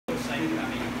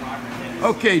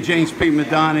Okay, James P.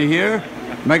 Madonna here,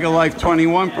 Mega Life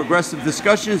 21 Progressive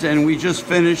Discussions, and we just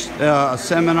finished a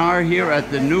seminar here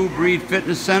at the New Breed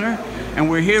Fitness Center, and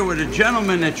we're here with a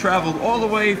gentleman that traveled all the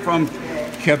way from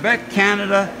Quebec,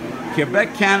 Canada,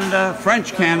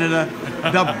 French Canada,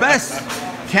 the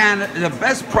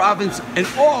best province in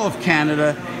all of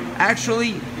Canada.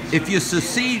 Actually, if you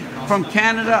secede from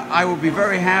Canada, I will be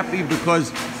very happy,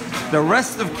 because the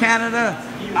rest of Canada,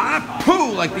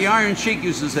 poo, like the Iron Sheik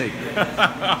used to say.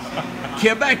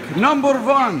 Quebec,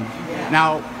 #1.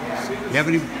 Now, you have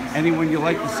anyone you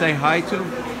like to say hi to?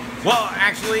 Well,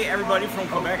 actually, everybody from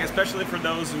Quebec, especially for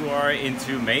those who are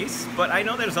into mace. But I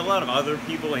know there's a lot of other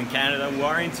people in Canada who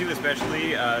are into,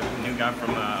 especially the new guy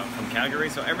from Calgary.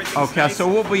 So everything's okay, nice. So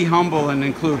we'll be humble and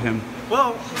include him.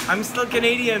 Well, I'm still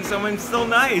Canadian, so I'm still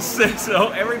nice. So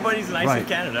everybody's nice Right. in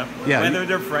Canada, Yeah. whether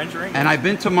they're French or English. And I've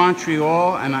been to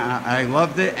Montreal, and I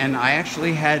loved it. And I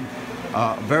actually had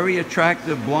very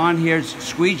attractive blonde-haired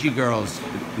squeegee girls.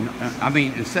 I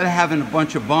mean, instead of having a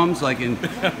bunch of bums like in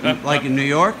New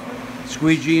York,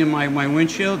 squeegee in my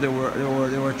windshield, there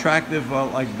were attractive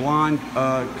like blonde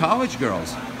college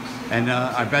girls, and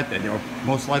I bet that they were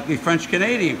most likely French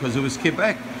Canadian, because it was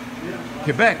Quebec.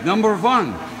 Quebec,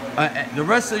 #1. The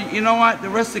rest of, you know what? The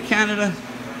rest of Canada,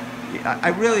 I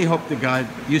really hope to God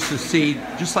you secede,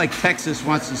 just like Texas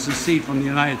wants to secede from the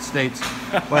United States.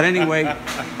 But anyway,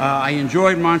 I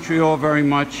enjoyed Montreal very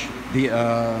much.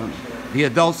 The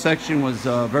adult section was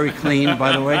very clean,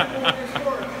 by the way,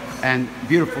 and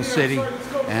beautiful city.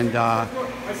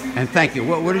 And thank you.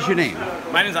 What is your name?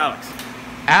 My name's Alex.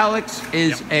 Alex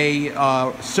is a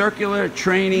circular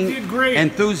training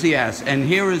enthusiast, and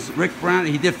here is Rick Brown.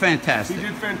 He did fantastic. He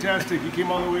did fantastic. He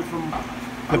came all the way from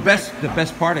the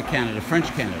best part of Canada, French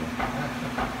Canada.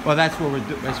 Well, that's what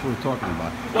we're talking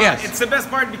about. Well, yes, it's the best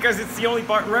part because it's the only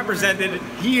part represented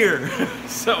here.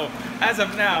 So as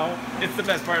of now, it's the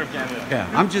best part of Canada. Yeah,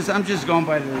 I'm just going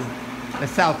by the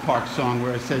South Park song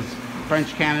where it says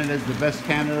French Canada is the best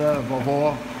Canada of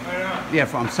all. Yeah,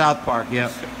 from South Park. Yeah.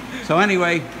 So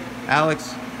anyway,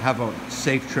 Alex, have a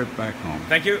safe trip back home.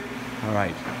 Thank you. All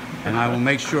right, and I will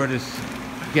make sure this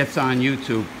gets on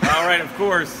YouTube. All right, of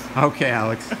course. Okay,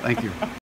 Alex. Thank you.